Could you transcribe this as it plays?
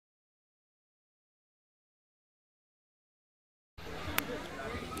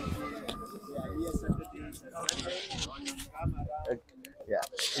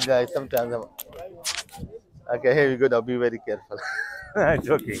Yeah, sometimes. Okay, here we go. Now be very careful. I'm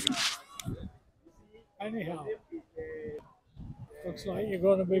joking. Anyhow, looks like you're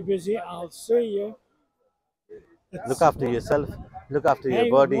going to be busy. I'll see you. Look after yourself. Look after your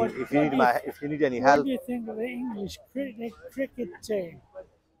Hey, body. If you need any what help, do you think of the English cricket team?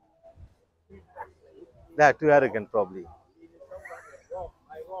 they are too arrogant. Probably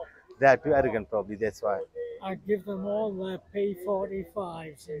they are too arrogant. Probably that's why. I give them all their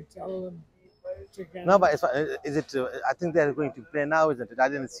P45s and tell them to get No, out. but is it? I think they are going to play now, isn't it? I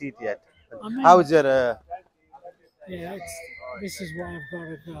didn't see it yet. I How mean, is your? yeah, this is why I've got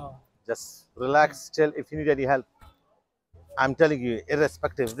to go. Just relax, chill. If you need any help, I'm telling you,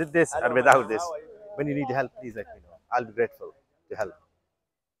 irrespective with this or without this, when you need help, please let me know. I'll be grateful to help.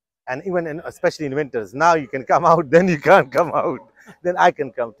 And even especially in winters, now you can come out, then you can't come out, then I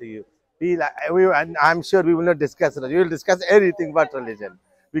can come to you. And I'm sure we will not discuss it. We will discuss anything but religion.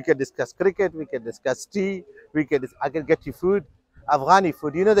 We can discuss cricket, we can discuss tea, I can get you food, Afghani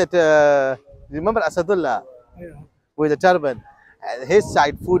food. You know that, remember Asadullah Yeah. with the turban? His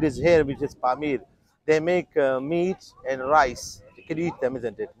side food is here, which is Pamir. They make meat and rice. You can eat them,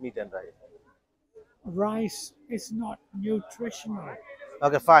 isn't it? Meat and rice. Rice is not nutritional.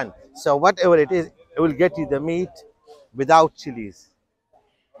 Okay, fine. So whatever it is, it will get you the meat without chilies.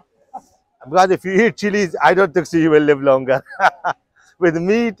 Because if you eat chilies, I don't think so you will live longer. With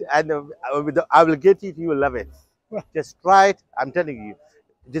meat and I will get it, you will love it. Just try it. I'm telling you.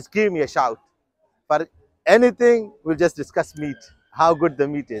 Just give me a shout. For anything, we'll just discuss meat. How good the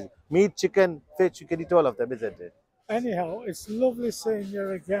meat is. Meat, chicken, fish, you can eat all of them, isn't it? Anyhow, it's lovely seeing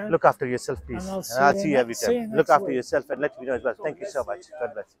you again. Look after yourself, please. And I'll And I'll see you every see time. you Look next after week. yourself and let me know as well. Thank you so much.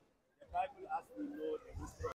 God bless.